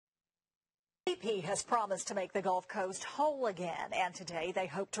BP has promised to make the Gulf Coast whole again, and today they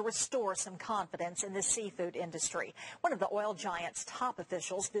hope to restore some confidence in the seafood industry. One of the oil giant's top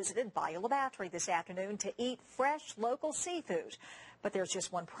officials visited Bayou La Battery this afternoon to eat fresh local seafood. But there's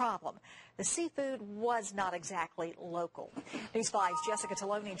just one problem. The seafood was not exactly local. News 5's Jessica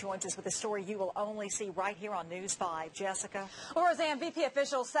Taloni joins us with a story you will only see right here on News 5. Jessica? Well, Roseanne, BP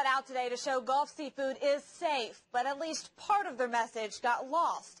officials set out today to show Gulf seafood is safe, but at least part of their message got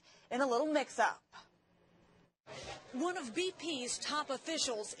lost in a little mix-up. One of BP's top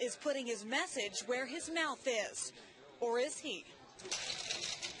officials is putting his message where his mouth is. Or is he?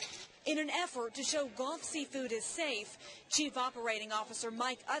 In an effort to show Gulf seafood is safe, Chief Operating Officer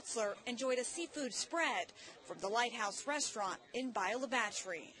Mike Utzler enjoyed a seafood spread from the Lighthouse restaurant in Bayou La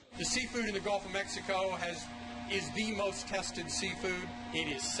Battery. The seafood in the Gulf of Mexico is the most tested seafood. It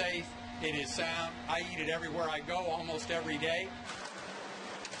is safe. It is sound. I eat it everywhere I go, almost every day.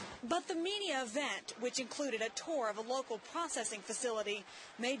 But the media event, which included a tour of a local processing facility,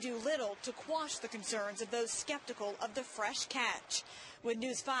 may do little to quash the concerns of those skeptical of the fresh catch. When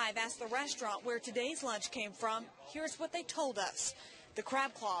News 5 asked the restaurant where today's lunch came from, here's what they told us. The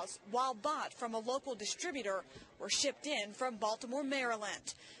crab claws, while bought from a local distributor, were shipped in from Baltimore,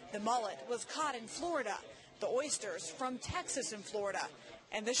 Maryland. The mullet was caught in Florida, the oysters from Texas and Florida,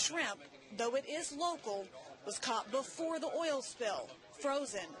 and the shrimp, though it is local, was caught before the oil spill,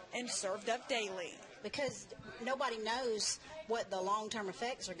 frozen and served up daily. Because nobody knows what the long-term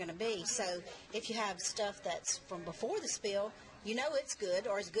effects are going to be. So if you have stuff that's from before the spill, you know it's good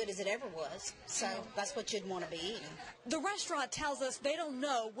or as good as it ever was. So that's what you'd want to be eating. The restaurant tells us they don't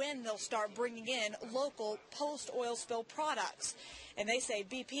know when they'll start bringing in local post-oil spill products. And they say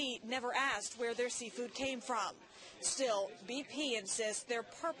BP never asked where their seafood came from. Still, BP insists their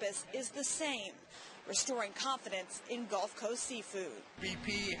purpose is the same: restoring confidence in Gulf Coast seafood.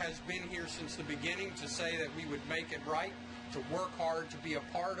 BP has been here since the beginning to say that we would make it right, to work hard, to be a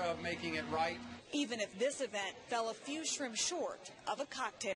part of making it right. Even if this event fell a few shrimp short of a cocktail.